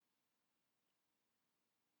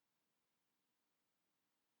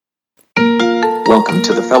Welcome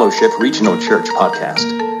to the Fellowship Regional Church podcast.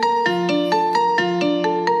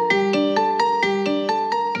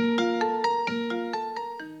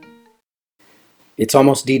 It's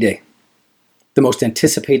almost D-Day, the most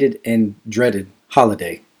anticipated and dreaded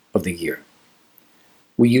holiday of the year.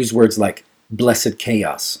 We use words like blessed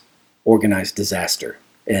chaos, organized disaster,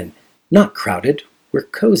 and not crowded, we're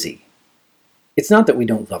cozy. It's not that we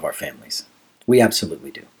don't love our families. We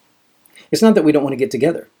absolutely do. It's not that we don't want to get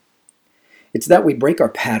together. It's that we break our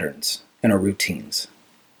patterns and our routines.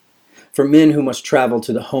 For men who must travel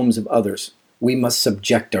to the homes of others, we must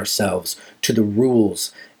subject ourselves to the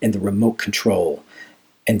rules and the remote control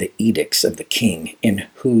and the edicts of the king in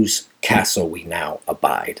whose castle we now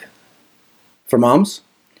abide. For moms,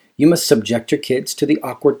 you must subject your kids to the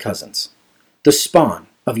awkward cousins, the spawn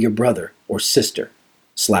of your brother or sister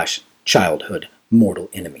 / childhood mortal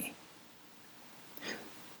enemy.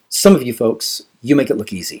 Some of you folks, you make it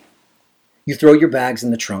look easy. You throw your bags in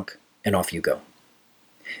the trunk and off you go.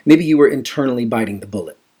 Maybe you were internally biting the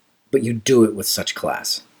bullet, but you do it with such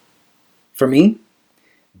class. For me,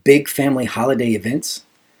 big family holiday events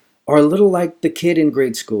are a little like the kid in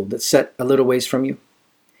grade school that sat a little ways from you.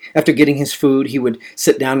 After getting his food, he would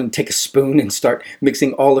sit down and take a spoon and start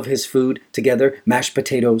mixing all of his food together, mashed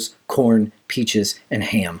potatoes, corn, peaches, and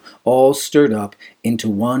ham, all stirred up into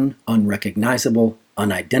one unrecognizable,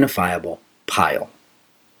 unidentifiable pile.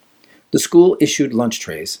 The school-issued lunch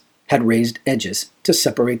trays had raised edges to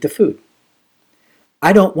separate the food.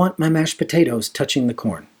 I don't want my mashed potatoes touching the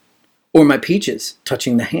corn, or my peaches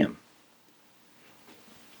touching the ham.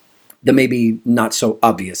 The maybe not so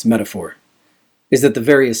obvious metaphor is that the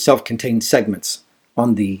various self-contained segments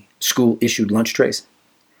on the school-issued lunch trays,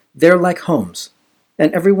 they're like homes,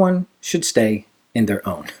 and everyone should stay in their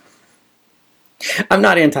own. I'm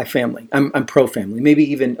not anti-family. I'm pro-family, maybe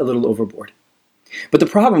even a little overboard. But the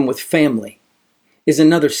problem with family is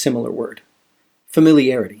another similar word,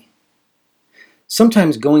 familiarity.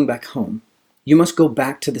 Sometimes going back home, you must go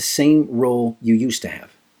back to the same role you used to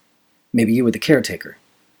have. Maybe you were the caretaker.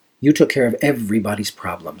 You took care of everybody's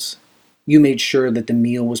problems. You made sure that the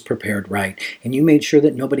meal was prepared right, and you made sure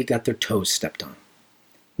that nobody got their toes stepped on.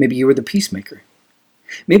 Maybe you were the peacemaker.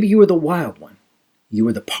 Maybe you were the wild one. You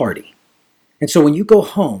were the party. And so when you go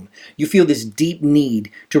home, you feel this deep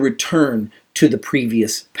need to return to the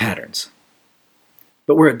previous patterns.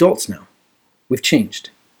 But we're adults now. We've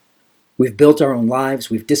changed. We've built our own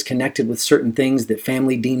lives. We've disconnected with certain things that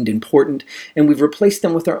family deemed important, and we've replaced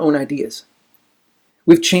them with our own ideas.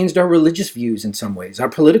 We've changed our religious views in some ways, our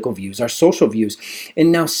political views, our social views.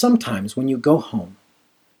 And now sometimes when you go home,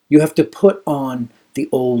 you have to put on the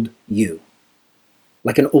old you,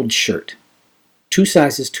 like an old shirt, 2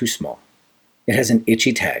 sizes too small. It has an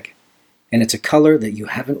itchy tag, and it's a color that you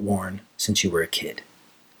haven't worn since you were a kid.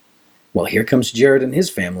 Well, here comes Jared and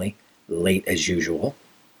his family, late as usual.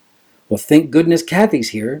 Well, thank goodness Kathy's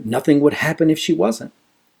here. Nothing would happen if she wasn't.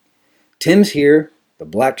 Tim's here, the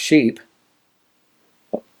black sheep.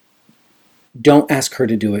 Don't ask her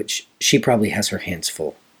to do it. She probably has her hands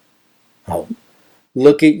full. Oh,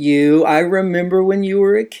 look at you. I remember when you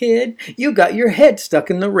were a kid. You got your head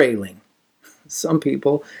stuck in the railing. Some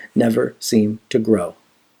people never seem to grow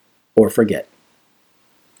or forget.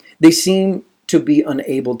 They seem to be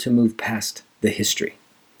unable to move past the history.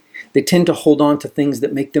 They tend to hold on to things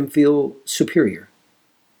that make them feel superior.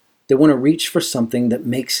 They want to reach for something that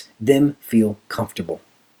makes them feel comfortable.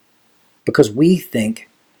 Because we think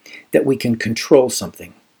that we can control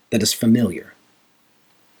something that is familiar.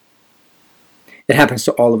 It happens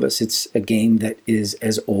to all of us. It's a game that is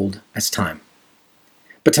as old as time.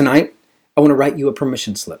 But tonight, I want to write you a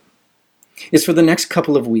permission slip. It's for the next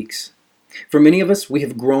couple of weeks. For many of us, we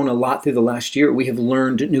have grown a lot through the last year. We have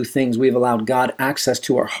learned new things. We have allowed God access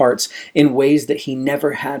to our hearts in ways that He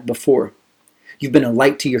never had before. You've been a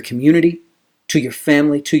light to your community, to your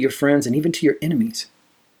family, to your friends, and even to your enemies.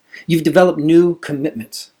 You've developed new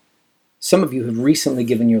commitments. Some of you have recently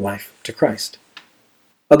given your life to Christ.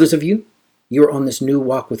 Others of you, you are on this new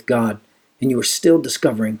walk with God, and you are still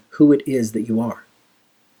discovering who it is that you are.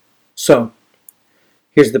 So,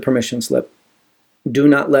 here's the permission slip. Do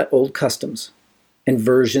not let old customs and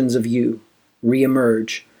versions of you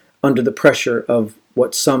reemerge under the pressure of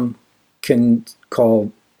what some can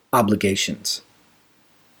call obligations.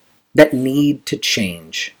 That need to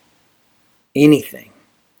change anything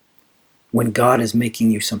when God is making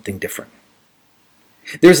you something different.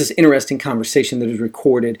 There's this interesting conversation that is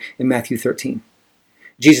recorded in Matthew 13.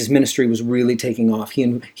 Jesus' ministry was really taking off.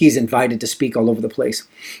 He's invited to speak all over the place.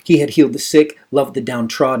 He had healed the sick, loved the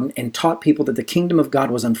downtrodden, and taught people that the kingdom of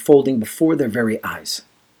God was unfolding before their very eyes.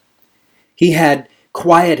 He had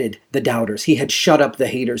quieted the doubters, he had shut up the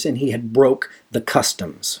haters, and he had broke the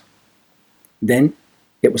customs. Then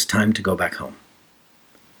it was time to go back home.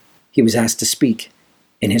 He was asked to speak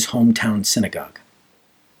in his hometown synagogue.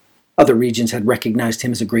 Other regions had recognized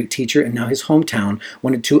him as a great teacher, and now his hometown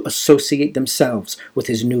wanted to associate themselves with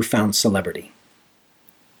his newfound celebrity.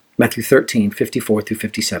 Matthew 13, 54 through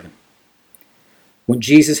 57. When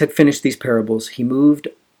Jesus had finished these parables, he moved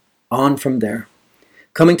on from there.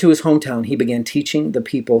 Coming to his hometown, he began teaching the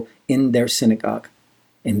people in their synagogue,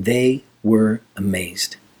 and they were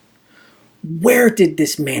amazed. "Where did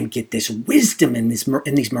this man get this wisdom and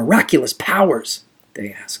these miraculous powers?"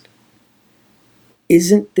 they asked.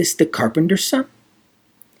 "Isn't this the carpenter's son?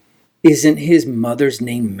 Isn't his mother's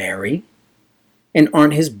name Mary? And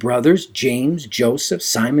aren't his brothers James, Joseph,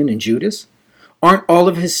 Simon, and Judas? Aren't all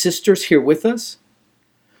of his sisters here with us?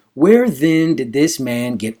 Where then did this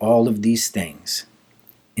man get all of these things?"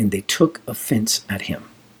 And they took offense at him.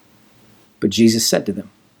 But Jesus said to them,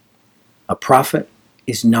 "A prophet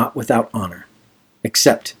is not without honor,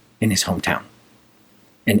 except in his hometown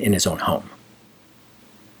and in his own home."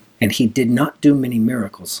 And he did not do many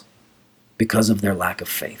miracles because of their lack of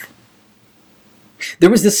faith. There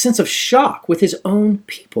was this sense of shock with his own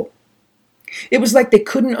people. It was like they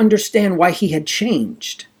couldn't understand why he had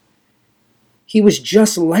changed. He was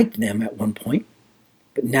just like them at one point,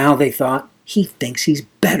 but now they thought, he thinks he's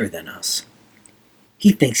better than us.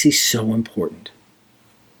 He thinks he's so important.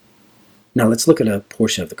 Now let's look at a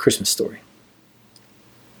portion of the Christmas story.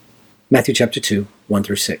 Matthew chapter 2, 1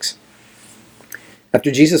 through 6.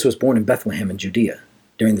 After Jesus was born in Bethlehem in Judea,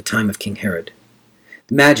 during the time of King Herod,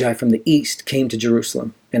 the Magi from the east came to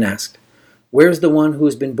Jerusalem and asked, "Where is the one who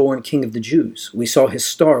has been born King of the Jews? We saw his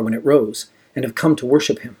star when it rose and have come to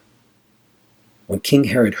worship him." When King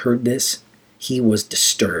Herod heard this, he was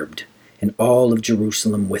disturbed, and all of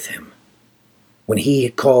Jerusalem with him. When he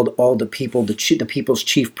had called all the people, the people's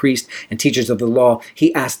chief priests and teachers of the law,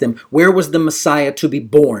 he asked them, "Where was the Messiah to be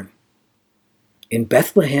born?" "In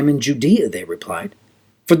Bethlehem in Judea," they replied.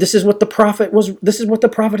 "For this is what the prophet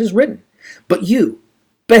has written. But you,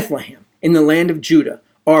 Bethlehem, in the land of Judah,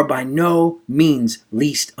 are by no means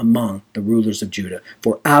least among the rulers of Judah,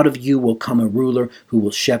 for out of you will come a ruler who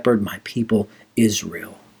will shepherd my people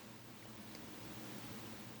Israel."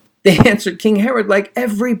 They answered King Herod like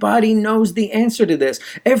everybody knows the answer to this.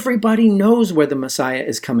 Everybody knows where the Messiah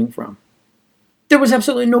is coming from. There was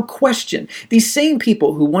absolutely no question. These same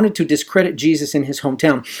people who wanted to discredit Jesus in his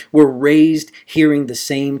hometown were raised hearing the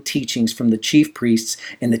same teachings from the chief priests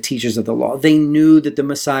and the teachers of the law. They knew that the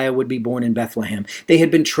Messiah would be born in Bethlehem. They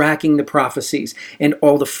had been tracking the prophecies and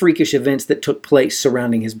all the freakish events that took place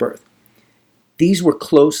surrounding his birth. These were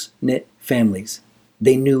close-knit families.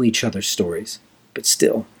 They knew each other's stories, but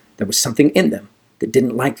still, there was something in them that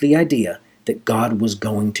didn't like the idea that God was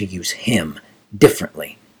going to use him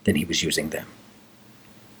differently than he was using them.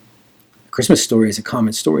 The Christmas story is a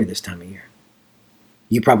common story this time of year.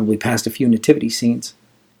 You probably passed a few nativity scenes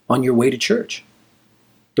on your way to church.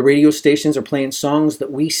 The radio stations are playing songs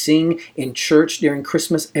that we sing in church during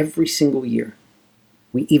Christmas every single year.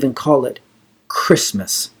 We even call it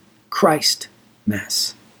Christmas, Christ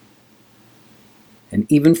Mass. And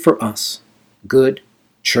even for us, good,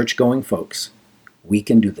 church-going folks, we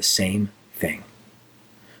can do the same thing.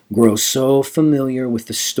 Grow so familiar with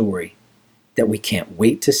the story that we can't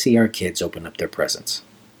wait to see our kids open up their presents.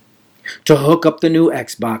 To hook up the new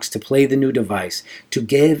Xbox, to play the new device, to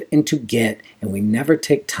give and to get, and we never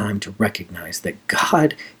take time to recognize that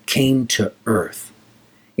God came to earth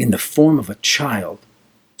in the form of a child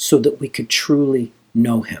so that we could truly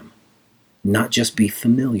know him, not just be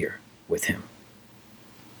familiar with him.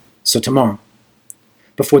 So tomorrow,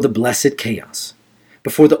 before the blessed chaos,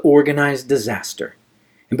 before the organized disaster,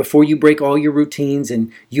 and before you break all your routines and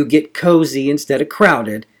you get cozy instead of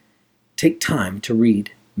crowded, take time to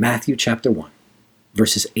read Matthew chapter 1,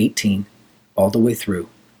 verses 18 all the way through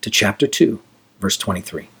to chapter 2, verse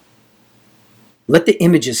 23. Let the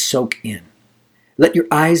images soak in. Let your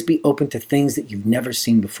eyes be open to things that you've never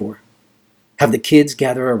seen before. Have the kids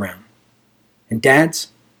gather around. And dads,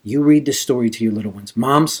 you read the story to your little ones.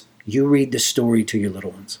 Moms, you read the story to your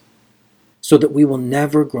little ones, so that we will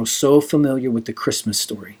never grow so familiar with the Christmas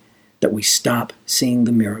story that we stop seeing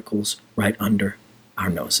the miracles right under our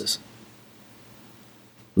noses.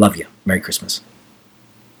 Love you. Merry Christmas.